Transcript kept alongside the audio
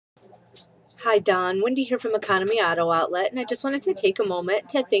Hi, Don. Wendy here from Economy Auto Outlet, and I just wanted to take a moment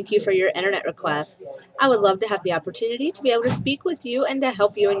to thank you for your internet request. I would love to have the opportunity to be able to speak with you and to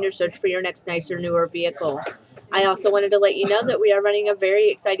help you in your search for your next nicer, newer vehicle. I also wanted to let you know that we are running a very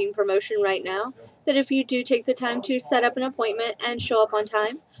exciting promotion right now, that if you do take the time to set up an appointment and show up on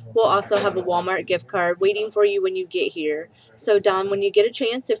time, we'll also have a Walmart gift card waiting for you when you get here. So, Don, when you get a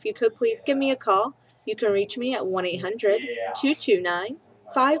chance, if you could please give me a call. You can reach me at 1-800-229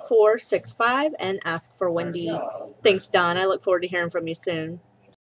 5465 and ask for Wendy. Thanks, Don. I look forward to hearing from you soon.